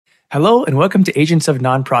Hello and welcome to Agents of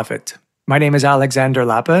Nonprofit. My name is Alexander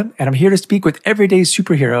Lapa, and I'm here to speak with everyday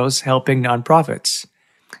superheroes helping nonprofits.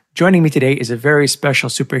 Joining me today is a very special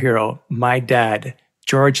superhero, my dad,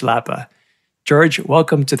 George Lapa. George,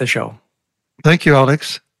 welcome to the show. Thank you,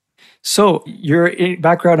 Alex. So your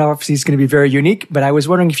background obviously is going to be very unique, but I was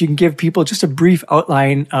wondering if you can give people just a brief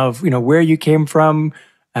outline of where you came from,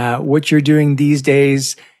 what you're doing these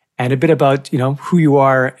days, and a bit about who you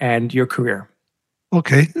are and your career.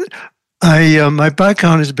 Okay. My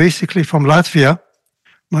background is basically from Latvia.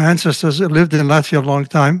 My ancestors lived in Latvia a long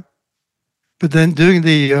time. But then during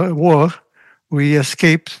the war, we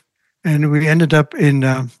escaped and we ended up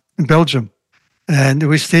in Belgium. And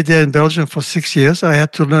we stayed there in Belgium for 6 years. I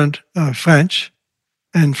had to learn French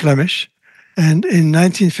and Flemish. And in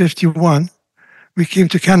 1951, we came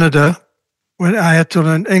to Canada when I had to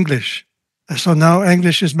learn English. So now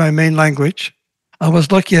English is my main language. I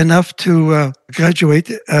was lucky enough to graduate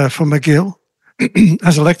from McGill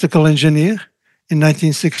as electrical engineer in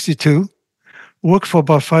 1962, worked for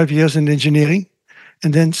about 5 years in engineering,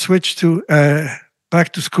 and then switched to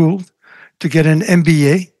back to school to get an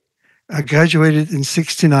MBA. I graduated in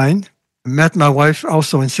 69, met my wife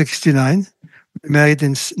also in 69. We married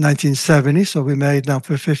in 1970, so we married now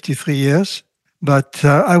for 53 years. But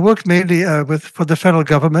I worked mainly for the federal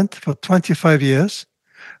government for 25 years.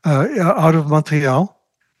 Out of Montreal,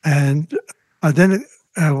 and then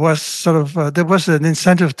was there was an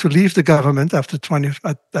incentive to leave the government after 20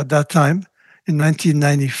 at that time in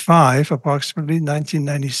 1995, approximately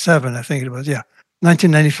 1997, I think it was,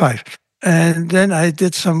 1995. And then I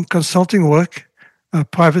did some consulting work,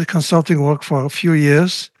 private consulting work for a few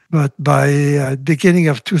years, but by beginning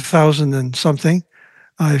of 2000 and something,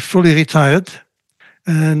 I fully retired.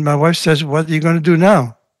 And my wife says, "What are you going to do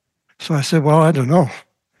now?" So I said, "Well, I don't know."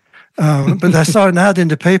 But I saw an ad in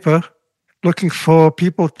the paper looking for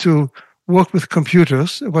people to work with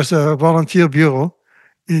computers. It was a volunteer bureau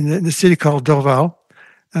in the city called Dorval.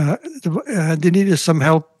 They needed some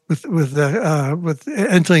help with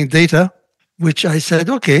entering data, which I said,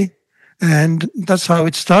 okay. And that's how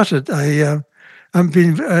it started. I've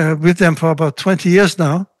been with them for about 20 years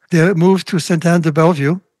now. They moved to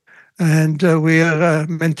Saint-Anne-de-Bellevue, and we are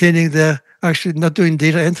maintaining actually not doing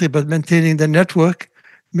data entry, but maintaining the network,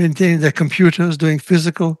 maintaining their computers, doing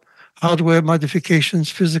physical hardware modifications,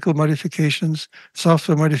 physical modifications,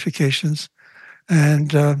 software modifications.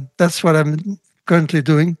 And that's what I'm currently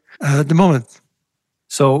doing at the moment.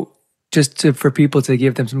 So for people to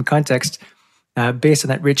give them some context, based on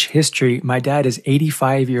that rich history, my dad is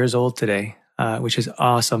 85 years old today, which is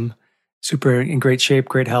awesome. Super in great shape,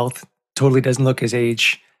 great health, totally doesn't look his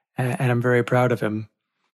age, and I'm very proud of him.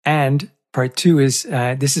 And part two is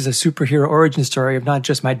this is a superhero origin story of not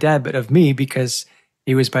just my dad, but of me, because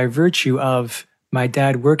it was by virtue of my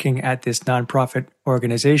dad working at this nonprofit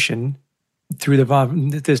organization. Through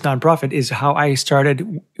this nonprofit is how I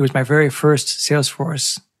started. It was my very first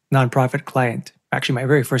Salesforce nonprofit client. Actually, my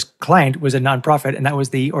very first client was a nonprofit, and that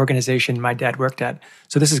was the organization my dad worked at.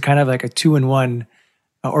 So this is kind of like a 2-in-1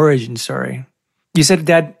 origin story. You said,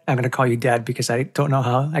 Dad, I'm going to call you Dad because I don't know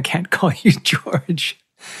how I can't call you George.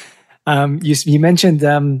 You mentioned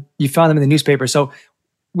you found them in the newspaper. So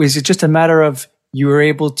was it just a matter of you were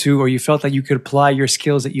able to, or you felt that you could apply your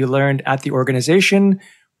skills that you learned at the organization?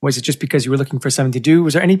 Was it just because you were looking for something to do?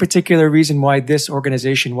 Was there any particular reason why this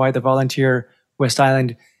organization, why the Volunteer West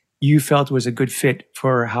Island, you felt was a good fit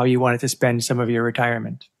for how you wanted to spend some of your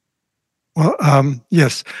retirement? Well,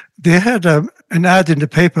 yes. They had an ad in the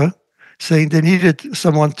paper saying they needed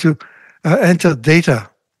someone to enter data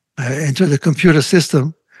into the computer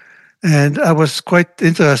system. And I was quite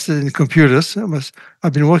interested in computers.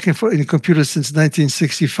 I've been working in computers since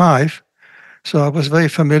 1965. So I was very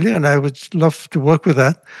familiar and I would love to work with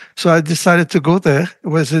that. So I decided to go there. It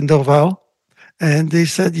was in Dorval. And they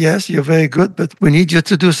said, yes, you're very good, but we need you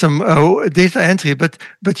to do some data entry.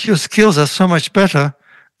 But your skills are so much better.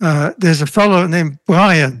 There's a fellow named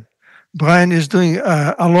Brian. Brian is doing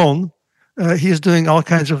alone. He is doing all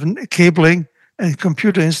kinds of cabling and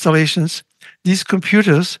computer installations. These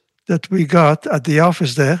computers that we got at the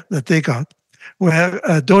office there, that they got, were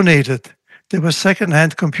donated. They were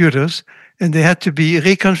second-hand computers, and they had to be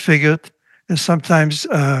reconfigured and sometimes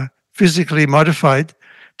physically modified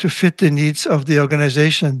to fit the needs of the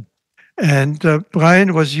organization. And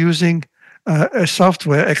Brian was using a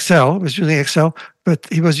software, Excel, but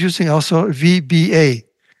he was using also VBA,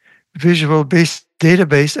 Visual Basic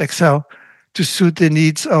Database Excel, to suit the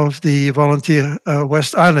needs of the Volunteer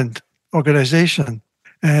West Island organization.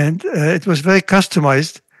 And it was very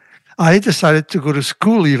customized. I decided to go to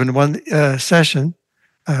school even one session,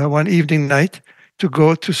 one evening night, to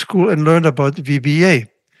go to school and learn about VBA,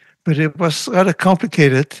 but it was rather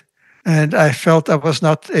complicated, and I felt I was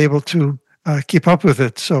not able to keep up with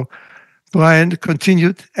it. So Brian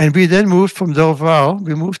continued, and we then moved from Dorval.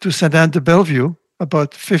 We moved to Saint Anne de Bellevue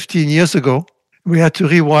about 15 years ago. We had to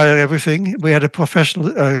rewire everything. We had a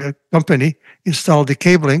professional company install the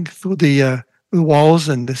cabling through the walls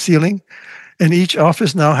and the ceiling, and each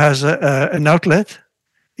office now has an outlet,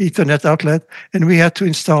 Ethernet outlet, and we had to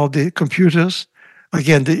install the computers,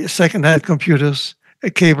 again, the second-hand computers,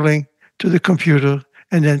 cabling to the computer,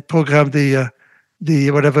 and then program the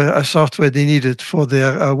whatever software they needed for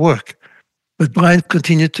their work. But Brian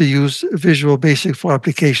continued to use Visual Basic for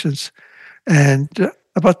applications. And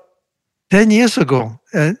about 10 years ago,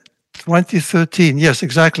 2013, yes,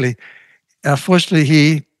 exactly,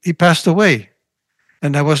 unfortunately, he passed away,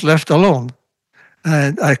 and I was left alone.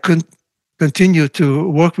 And I couldn't continue to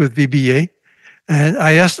work with VBA. And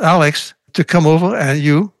I asked Alex to come over, and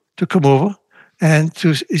you to come over, and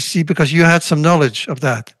to see, because you had some knowledge of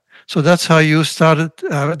that. So that's how you started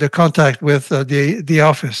the contact with the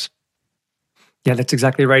office. Yeah, that's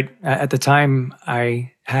exactly right. At the time,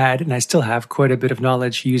 I had, and I still have, quite a bit of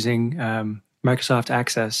knowledge using Microsoft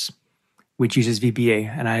Access, which uses VBA.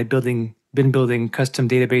 And I had been building custom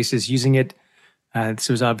databases using it. This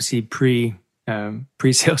was obviously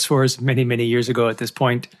pre-Salesforce many, many years ago at this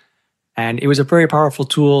point. And it was a very powerful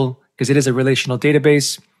tool because it is a relational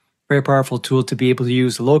database, very powerful tool to be able to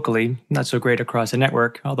use locally, not so great across a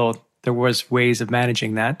network, although there was ways of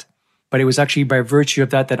managing that. But it was actually by virtue of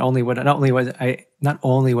that not only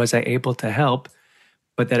was I able to help,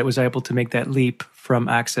 but that it was able to make that leap from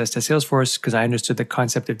Access to Salesforce, because I understood the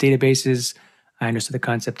concept of databases, I understood the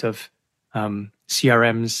concept of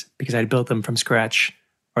CRMs, because I had built them from scratch,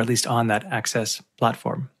 or at least on that Access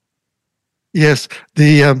platform. Yes,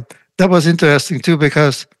 that was interesting too,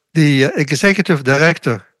 because the executive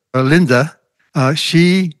director, Linda,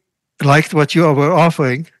 she liked what you were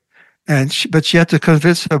offering. But she had to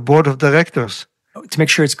convince her board of directors. To make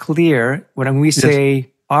sure it's clear, when we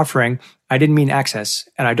say offering, I didn't mean Access,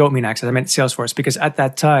 and I don't mean Access. I meant Salesforce, because at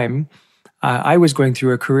that time, I was going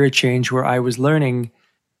through a career change where I had learned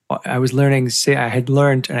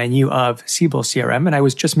and I knew of Siebel CRM, and I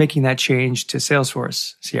was just making that change to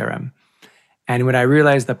Salesforce CRM. And when I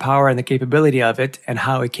realized the power and the capability of it and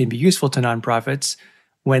how it can be useful to nonprofits,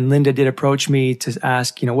 when Linda did approach me to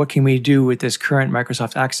ask, what can we do with this current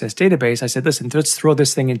Microsoft Access database? I said, listen, let's throw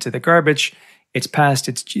this thing into the garbage. It's past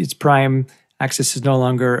its prime. Access is no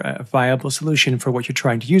longer a viable solution for what you're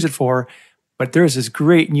trying to use it for. But there's this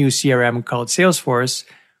great new CRM called Salesforce,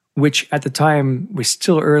 which at the time was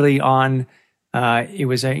still early on. It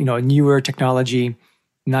was a newer technology,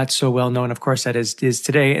 not so well known, of course, that is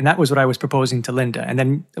today. And that was what I was proposing to Linda. And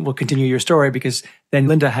then we'll continue your story, because then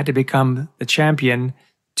Linda had to become the champion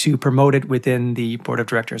to promote it within the board of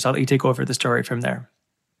directors. I'll let you take over the story from there.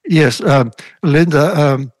 Yes,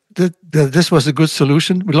 Linda, this was a good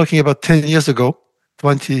solution. We're looking about 10 years ago,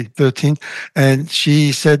 2013. And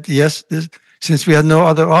she said, yes, since we had no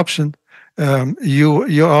other option,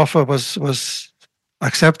 your offer was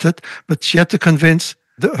accepted, but she had to convince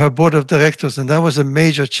her board of directors. And that was a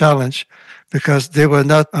major challenge, because they were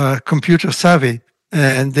not computer savvy.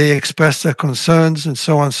 And they expressed their concerns and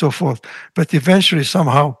so on and so forth. But eventually,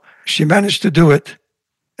 somehow, she managed to do it.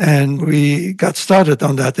 And we got started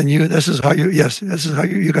on that. And this is how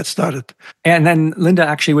you got started. And then Linda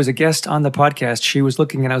actually was a guest on the podcast. She was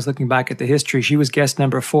looking, and I was looking back at the history. She was guest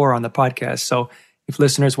number 4 on the podcast. So if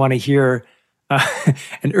listeners want to hear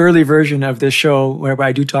an early version of this show, where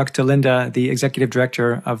I do talk to Linda, the executive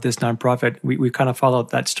director of this nonprofit, we kind of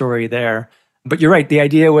followed that story there. But you're right. The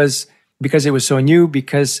idea was, because it was so new,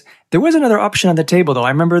 because there was another option on the table, though.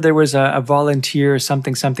 I remember there was a volunteer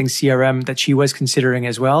something CRM that she was considering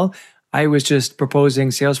as well. I was just proposing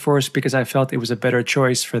Salesforce because I felt it was a better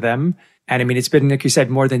choice for them. And I mean, it's been, like you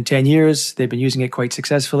said, more than 10 years. They've been using it quite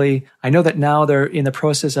successfully. I know that now they're in the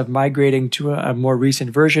process of migrating to a more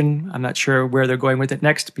recent version. I'm not sure where they're going with it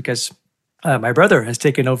next, because my brother has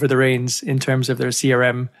taken over the reins in terms of their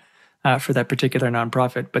CRM for that particular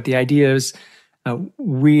nonprofit. But the idea is,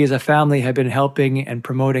 we as a family have been helping and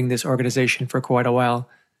promoting this organization for quite a while.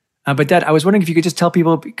 But Dad, I was wondering if you could just tell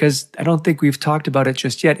people, because I don't think we've talked about it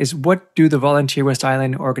just yet, is what do the Volunteer West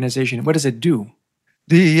Island organization, what does it do?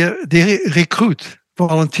 They recruit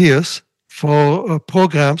volunteers for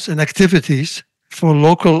programs and activities for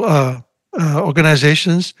local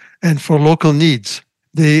organizations and for local needs.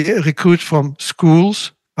 They recruit from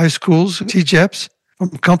schools, high schools, TJEPs, from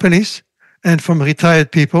companies, and from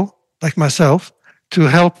retired people like myself, to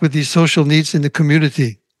help with these social needs in the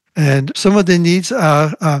community. And some of the needs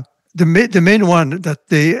are the main one that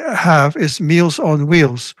they have is Meals on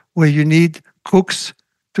Wheels, where you need cooks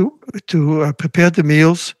to prepare the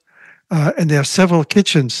meals, and there are several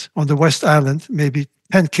kitchens on the West Island, maybe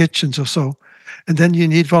 10 kitchens or so, and then you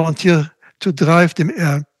need volunteers to drive them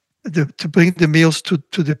to bring the meals to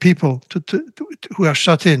the people who are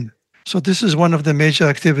shut in. So this is one of the major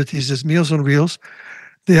activities: is Meals on Wheels.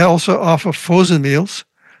 They also offer frozen meals,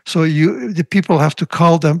 so the people have to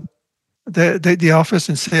call them the office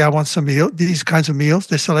and say, I want these kinds of meals.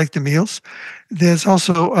 They select the meals. There's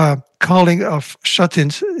also calling of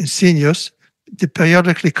shut-ins seniors. They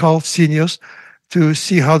periodically call seniors to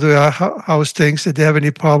see how they are, how's things, if they have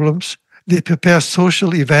any problems. They prepare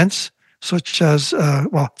social events, such as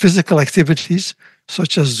physical activities,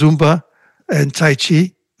 such as Zumba and Tai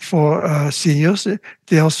Chi for seniors.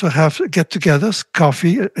 They also have get-togethers,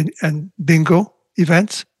 coffee and bingo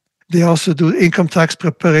events. They also do income tax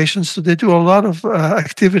preparations. So they do a lot of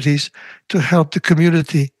activities to help the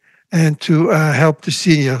community and to help the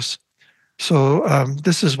seniors. So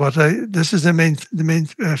this is the main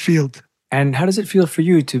field. And how does it feel for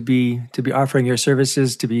you to be offering your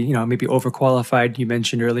services, to be maybe overqualified? You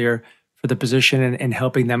mentioned earlier for the position and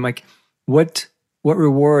helping them. Like, what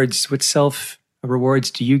rewards, what self rewards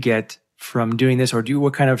do you get from doing this, or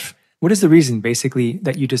what is the reason basically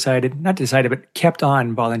that you but kept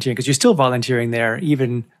on volunteering? Because you're still volunteering there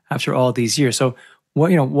even after all these years. So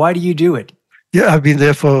why do you do it? Yeah, I've been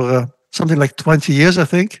there for something like 20 years, I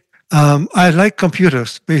think. I like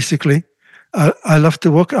computers, basically. I love to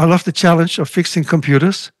work. I love the challenge of fixing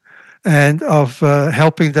computers and of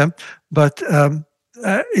helping them. But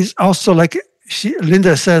it's also, like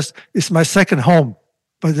Linda says, it's my second home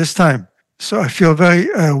by this time. So I feel very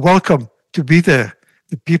welcome to be there.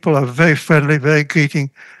 The people are very friendly, very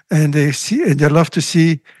greeting, and they love to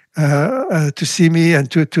see me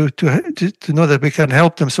and to know that we can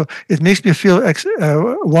help them. So it makes me feel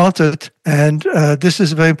wanted, and this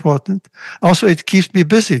is very important. Also, it keeps me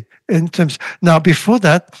busy in terms. Now, before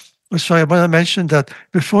that, sorry, I want to mention that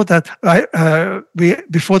before that,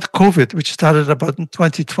 before the COVID, which started about in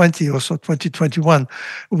 2020 or so, 2021,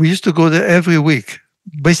 we used to go there every week,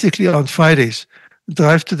 basically on Fridays,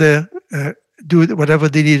 drive to there, do whatever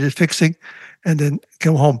they needed fixing, and then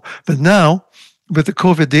come home. But now, with the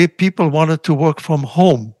COVID, people wanted to work from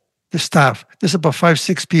home, the staff. There's about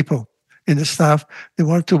 5-6 people in the staff. They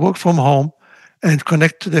wanted to work from home and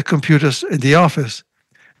connect to their computers in the office.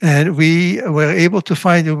 And we were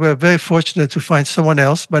very fortunate to find someone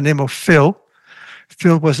else by the name of Phil.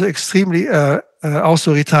 Phil was extremely,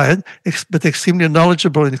 also retired, but extremely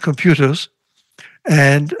knowledgeable in computers.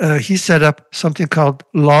 And he set up something called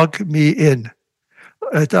Log Me In.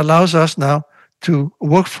 It allows us now to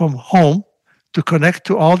work from home, to connect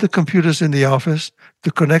to all the computers in the office,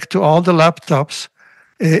 to connect to all the laptops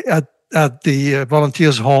at the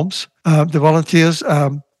volunteers' homes. The volunteers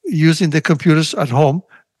using the computers at home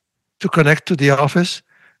to connect to the office.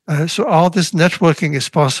 So all this networking is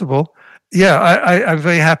possible. Yeah, I'm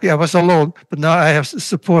very happy. I was alone, but now I have the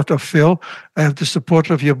support of Phil. I have the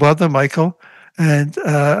support of your brother, Michael. And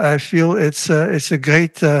I feel it's a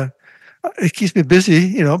great. It keeps me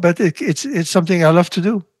busy, but it's something I love to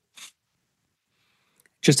do.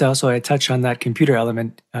 Just also, I touch on that computer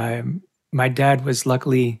element. My dad was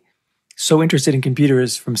luckily so interested in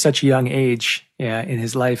computers from such a young age in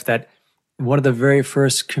his life that one of the very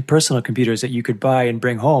first personal computers that you could buy and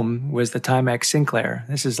bring home was the Timex Sinclair.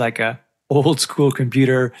 This is like a old school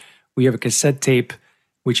computer. We have a cassette tape,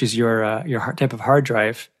 which is your type of hard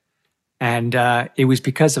drive. And it was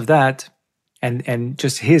because of that and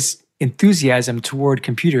just his enthusiasm toward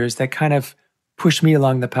computers that kind of pushed me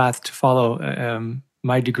along the path to follow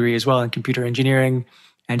my degree as well in computer engineering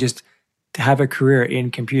and just to have a career in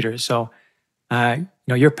computers. So,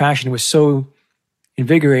 your passion was so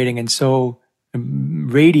invigorating and so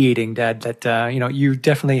radiating, Dad, that, you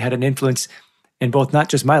definitely had an influence in both not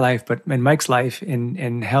just my life, but in Mike's life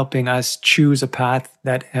in helping us choose a path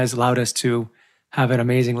that has allowed us to have an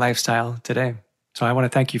amazing lifestyle today. So I want to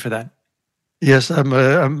thank you for that. Yes,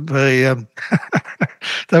 I'm very.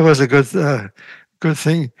 That was a good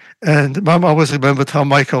thing. And Mom always remembered how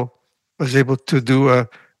Michael was able to do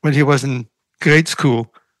when he was in grade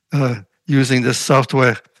school, using this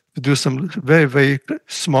software to do some very, very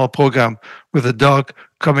small program with a dog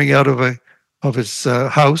coming out of his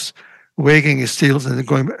house, wagging his tails and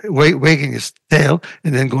then wagging his tail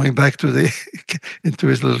and then going back to into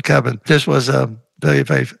his little cabin. This was very,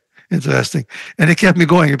 very interesting. And it kept me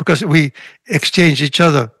going because we exchanged each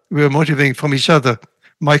other. We were motivating from each other.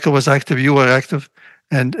 Michael was active, you were active,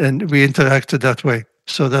 and we interacted that way.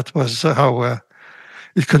 So that was how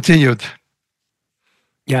it continued.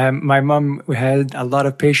 Yeah, my mom had a lot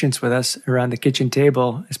of patience with us around the kitchen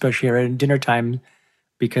table, especially around dinner time,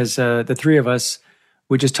 because the three of us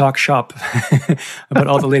would just talk shop about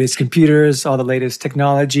all the latest computers, all the latest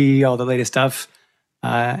technology, all the latest stuff.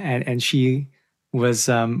 And she was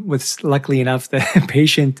luckily enough that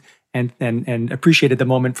patient and appreciated the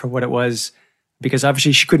moment for what it was, because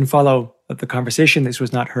obviously she couldn't follow the conversation. This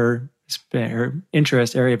was not her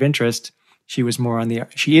interest area of interest. She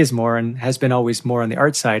is more and has been always more on the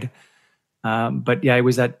art side. But yeah, it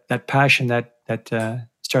was that passion that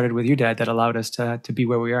started with you, Dad, that allowed us to be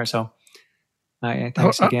where we are. So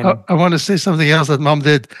thanks again. I want to say something else that Mom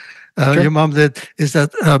did. Sure. Your mom did is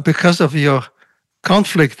that because of your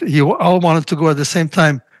conflict, you all wanted to go at the same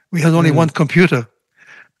time. We had only one computer,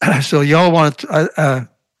 so you all wanted to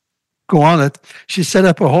go on it. She set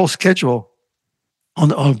up a whole schedule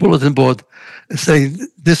on a bulletin board, saying,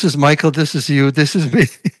 "This is Michael, this is you, this is me."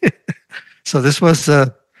 So this was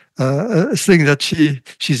a thing that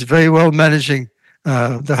she's very well managing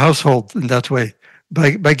the household in that way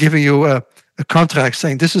by giving you a contract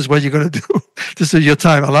saying, "This is what you're going to do. This is your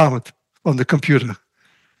time allowance on the computer."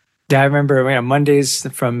 Yeah, I remember Mondays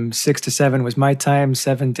from 6 to 7 was my time,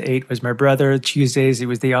 7 to 8 was my brother. Tuesdays, it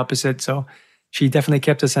was the opposite. So she definitely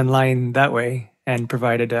kept us in line that way and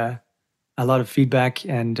provided a lot of feedback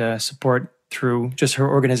and support through just her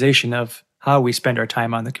organization of how we spend our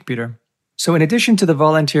time on the computer. So in addition to the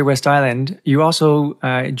Volunteer West Island, you also,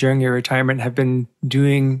 during your retirement, have been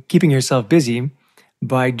keeping yourself busy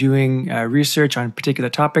by doing research on particular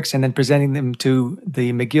topics and then presenting them to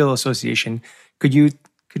the McGill Association. Could you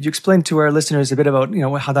explain to our listeners a bit about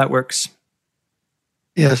how that works?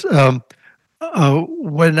 Yes.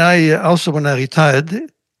 When I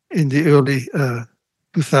retired in the early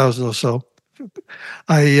 2000 or so,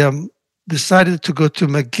 I decided to go to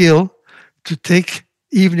McGill to take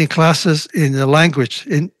evening classes in the language,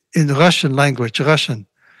 in Russian language,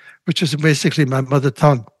 which is basically my mother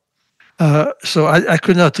tongue. So I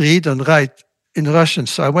could not read and write in Russian.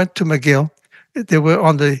 So I went to McGill. They were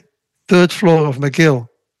on the third floor of McGill.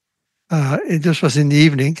 This was in the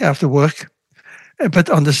evening after work. But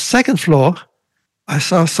on the second floor, I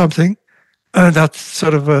saw something that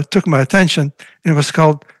sort of took my attention. It was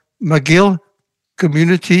called McGill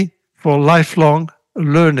Community for Lifelong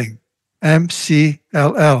Learning,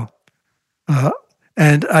 MCLL.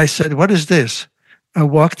 And I said, "What is this?" I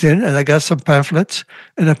walked in and I got some pamphlets.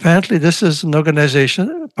 And apparently this is an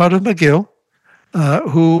organization, part of McGill,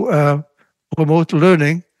 who promote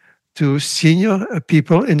learning to senior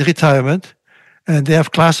people in retirement. And they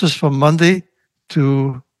have classes from Monday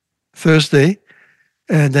to Thursday.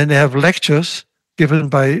 And then they have lectures given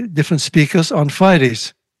by different speakers on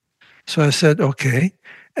Fridays. So I said, okay.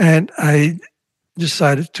 And I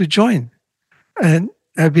decided to join. And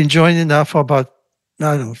I've been joining now for about,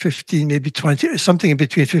 I don't know, 15, maybe 20, something in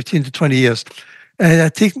between 15 to 20 years. And I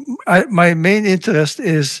think my main interest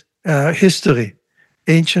is history,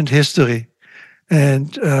 ancient history.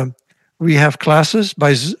 And we have classes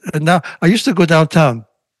now. I used to go downtown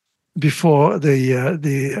before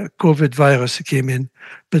the COVID virus came in,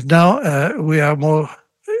 but now we are more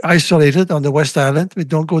isolated on the West Island. We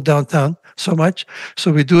don't go downtown so much,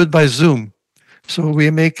 so we do it by Zoom. So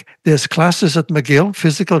there's classes at McGill,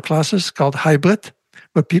 physical classes called hybrid,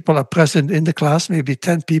 where people are present in the class, maybe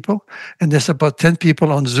 10 people, and there's about 10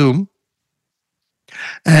 people on Zoom.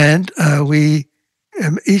 And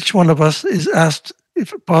each one of us is asked,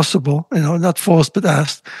 if possible, not forced, but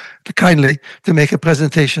asked kindly to make a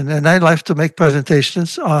presentation. And I like to make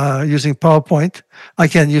presentations using PowerPoint,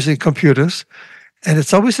 again, using computers. And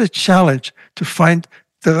it's always a challenge to find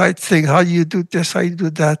the right thing. How do you do this? How do you do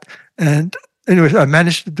that? And anyway, I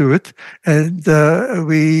managed to do it. And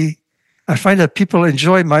I find that people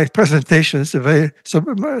enjoy my presentations.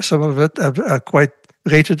 Some of it are quite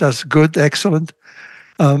rated as good, excellent.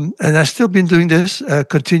 And I've still been doing this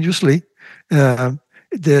continuously.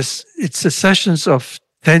 It's a sessions of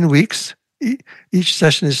 10 weeks. Each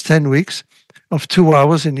session is 10 weeks of 2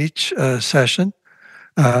 hours in each session.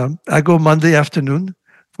 I go Monday afternoon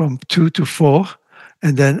from 2 to 4.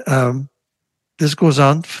 And then this goes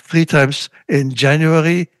on 3 times in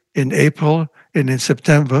January, in April, and in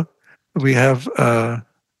September. We have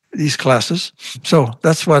these classes. So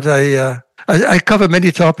that's what I cover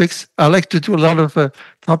many topics. I like to do a lot of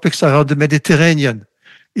topics around the Mediterranean,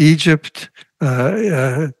 Egypt,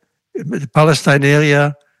 the Palestine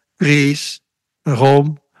area, Greece,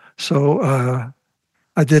 Rome. So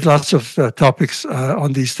I did lots of topics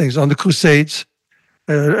on these things, on the Crusades,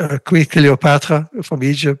 Queen Cleopatra from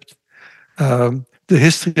Egypt, the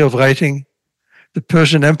history of writing, the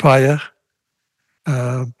Persian Empire,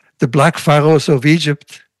 the the black pharaohs of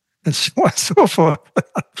Egypt, and so on and so forth.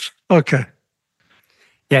 Okay.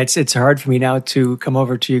 Yeah, it's hard for me now to come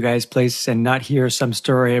over to you guys' place and not hear some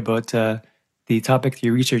story about the topic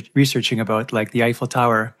you're researching about, like the Eiffel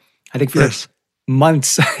Tower. I think for Yes.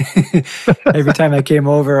 months, every time I came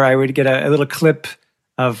over, I would get a little clip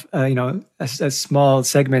of a small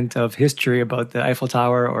segment of history about the Eiffel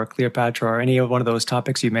Tower or Cleopatra or any one of those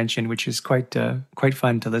topics you mentioned, which is quite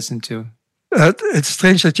fun to listen to. It's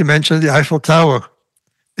strange that you mentioned the Eiffel Tower.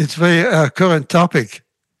 It's a very current topic.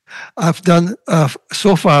 I've done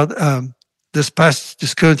so far this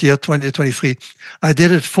current year, 2023. I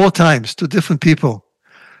did it 4 times to different people.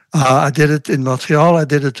 I did it in Montreal, I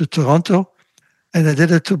did it to Toronto, and I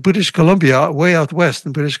did it to British Columbia, way out west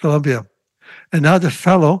in British Columbia. And now the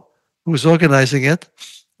fellow who's organizing it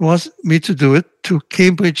wants me to do it to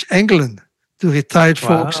Cambridge, England, to retired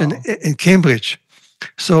folks in Cambridge.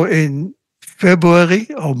 So in February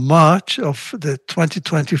or March of the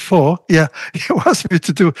 2024, he wants me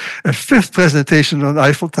to do a 5th presentation on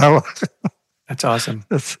Eiffel Tower. That's awesome.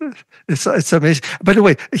 It's amazing. By the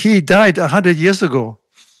way, he died 100 years ago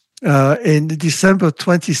in December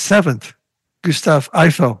 27th, Gustave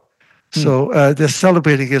Eiffel. So they're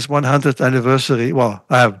celebrating his 100th anniversary. Well,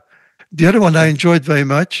 the other one I enjoyed very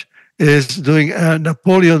much is doing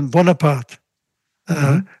Napoleon Bonaparte.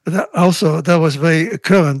 That was very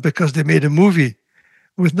current because they made a movie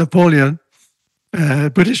with Napoleon, a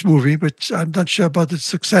British movie, which I'm not sure about its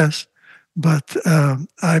success. But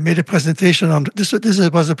I made a presentation on this. This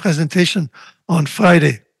was a presentation on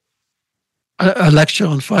Friday, a lecture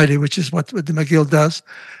on Friday, which is what the McGill does,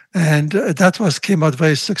 and that came out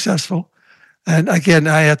very successful. And again,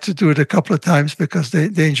 I had to do it a couple of times because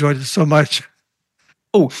they enjoyed it so much.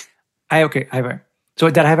 Oh, So,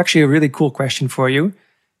 Dad, I have actually a really cool question for you.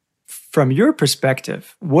 From your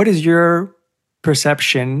perspective, what is your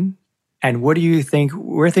perception, and what do you think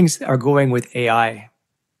where things are going with AI?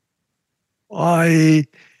 I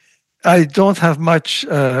don't have much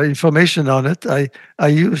information on it. I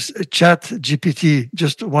use Chat GPT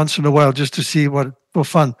just once in a while just to see for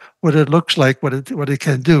fun what it looks like, what it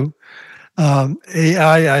can do.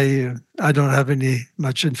 AI, I don't have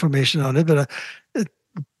much information on it, but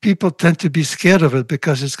people tend to be scared of it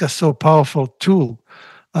because it's got so powerful tool.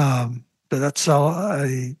 But that's all.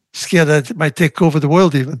 I'm scared that it might take over the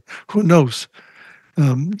world even. Who knows?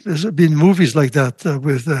 There's been movies like that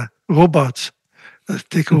with robots that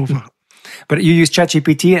take over. But you use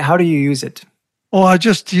ChatGPT. How do you use it? Oh, I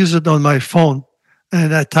just use it on my phone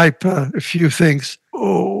and I type a few things.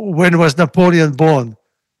 Oh, when was Napoleon born?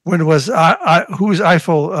 When was who's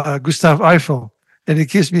Eiffel? Gustave Eiffel, and it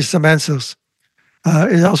gives me some answers.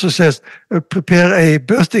 It also says prepare a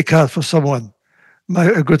birthday card for someone,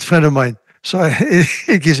 a good friend of mine. So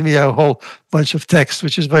it gives me a whole bunch of text,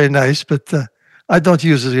 which is very nice. But I don't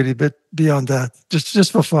use it really, but beyond that,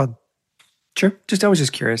 just for fun. Sure. I was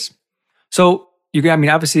just curious. So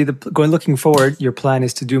obviously, looking forward, your plan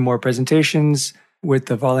is to do more presentations with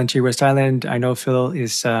the Volunteer West Island. I know Phil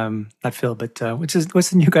is not Phil, but what's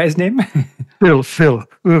the new guy's name? Phil.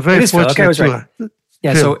 We were very fortunate. Okay, I was right.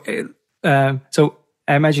 Yeah. Phil. So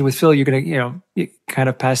I imagine with Phil, you're going to you kind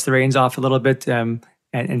of pass the reins off a little bit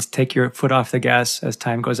and take your foot off the gas as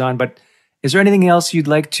time goes on. But is there anything else you'd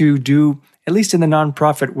like to do, at least in the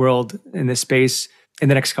nonprofit world, in this space, in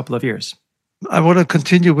the next couple of years? I want to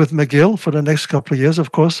continue with McGill for the next couple of years,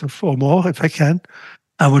 of course, or more if I can.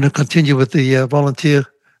 I want to continue with the Volunteer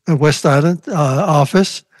West Island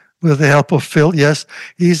office with the help of Phil. Yes,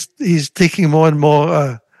 he's taking more and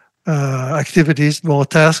more activities, more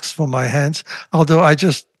tasks from my hands. Although by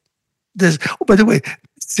the way,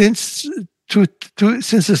 since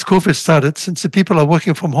this COVID started, since the people are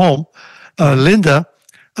working from home, Linda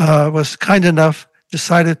was kind enough,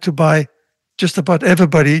 decided to buy just about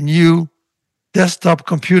everybody new desktop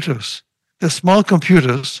computers. They're small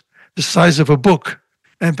computers, the size of a book,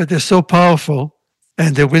 but they're so powerful,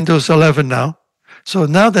 and they're Windows 11 now. So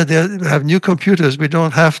now that they have new computers, we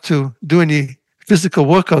don't have to do any physical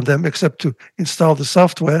work on them except to install the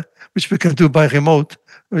software, which we can do by remote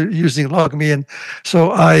using LogMe. And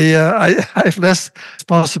so I have less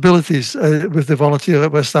responsibilities with the Volunteer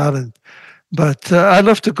at West Island. But I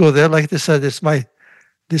love to go there. Like they said, it's my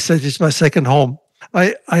second home.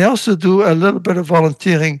 I also do a little bit of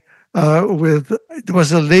volunteering there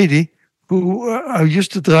was a lady who I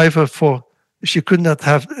used to drive her for. She couldn't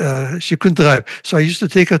drive. So I used to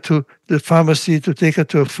take her to the pharmacy, to take her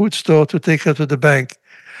to a food store, to take her to the bank.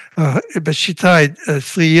 But she died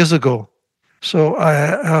 3 years ago. So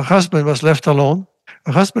her husband was left alone.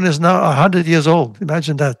 Her husband is now 100 years old.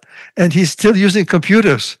 Imagine that. And he's still using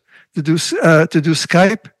computers to do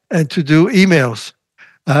Skype and to do emails.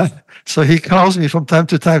 So he calls me from time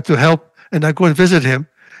to help, and I go and visit him.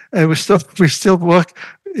 And we still work.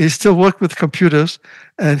 He still work with computers,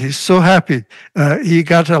 and he's so happy. He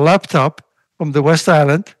got a laptop from the West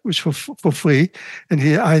Island, which for free, and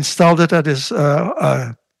I installed it at his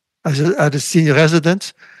senior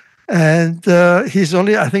residence. And he's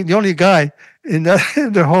I think, the only guy in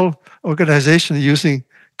the whole organization using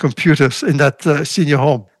computers in that senior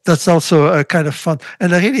home. That's also kind of fun.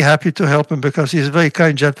 And I'm really happy to help him because he's a very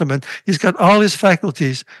kind gentleman. He's got all his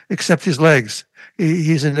faculties except his legs.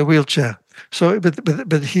 He's in a wheelchair. So,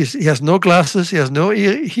 but he has no glasses. He has no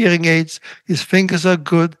hearing aids. His fingers are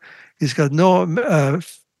good. He's got no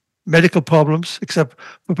medical problems except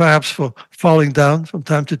perhaps for falling down from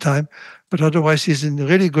time to time. But otherwise, he's in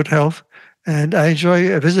really good health. And I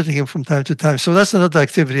enjoy visiting him from time to time. So that's another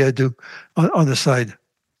activity I do on the side.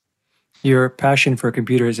 Your passion for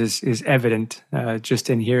computers is evident just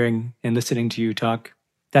in hearing and listening to you talk.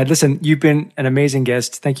 Dad, listen, you've been an amazing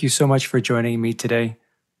guest. Thank you so much for joining me today.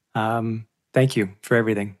 Thank you for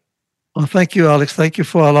everything. Well, thank you, Alex. Thank you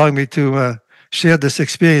for allowing me to share this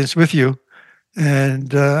experience with you.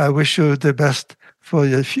 And I wish you the best for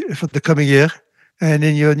the coming year and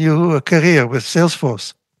in your new career with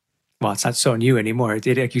Salesforce. Well, it's not so new anymore.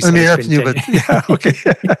 Like you said, that's new, but yeah, okay.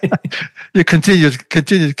 Your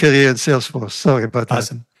continued career in Salesforce. Sorry about that.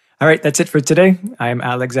 Awesome. All right, that's it for today. I am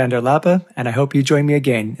Alexander Lapa, and I hope you join me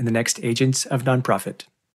again in the next Agents of Nonprofit.